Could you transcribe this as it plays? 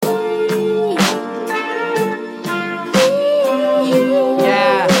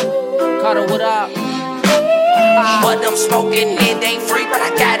What I'm smoking, it ain't free, but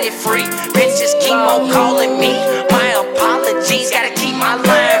I got it free. Bitches keep on calling me, my apologies, gotta keep my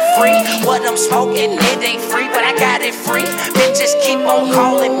line free. What I'm smoking, it ain't free, but I got it free. Bitches keep on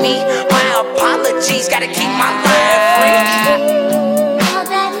calling me, my apologies, gotta keep my line free. All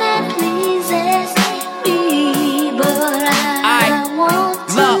that man pleases me, but I want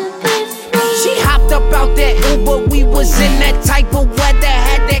to be free. She hopped up out that Uber, we was in that type of weather,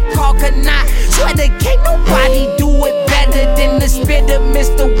 had that car could not. Sweater, can't nobody do it better than the spitter,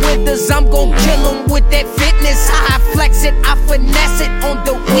 Mr. Withers. I'm gon' kill him with that fitness. I flex it, I finesse it on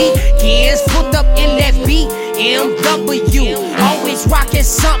the weekends. Put up in that BMW, always rockin'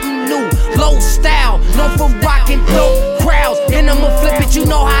 something new. Low style, known for rockin' dope crowds. Then I'ma flip it, you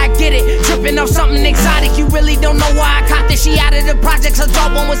know how I get it. Trippin' off something exotic, you really don't know why I copped it. She out of the projects, her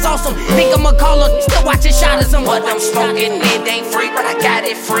job one was awesome. Think I'ma call her, still watching Shotters. What I'm smoking, it ain't free, but I got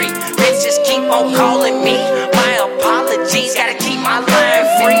it free. Bitches keep on calling me, my apologies, gotta keep my line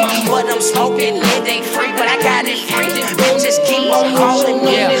free. What I'm smoking, it ain't free, but I got it free. Bitches keep on calling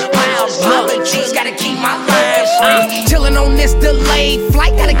me, my apologies, gotta keep my line free. Chillin' on this delayed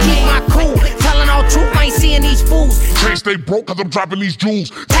flight, gotta keep my cool. Telling all truth, I ain't seeing these fools. Can't stay broke cause I'm dropping these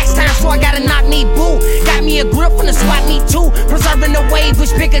jewels. Tax time, so I gotta knock me boo. Got me a grip from the swap me too. Preserving the wave,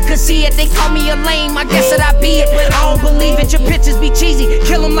 wish bigger could see it. They call me a lame, I guess that I be it. I don't believe it, your pictures be cheesy.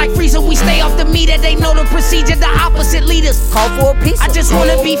 Kill them like Freezer, we stay off the meter. They know the procedure, the opposite leaders. Call for a piece, I just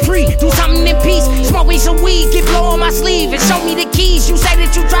wanna be free. Do something in peace, smoke me some weed. Get blow on my sleeve and show me the keys. You say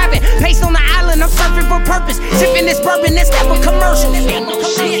that you driving, paced on the island. I'm surfing for purpose, sipping this bourbon, that's never commercial. Ain't no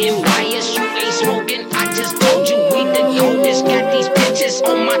sitting bias, you ain't smoking. I just told you we the coldest. Got these bitches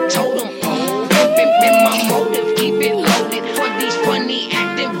on my totem pole. Pimpin' been my motive, keep it loaded for these funny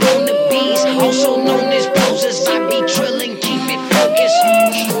acting wannabes, also known as posers. I be trillin'.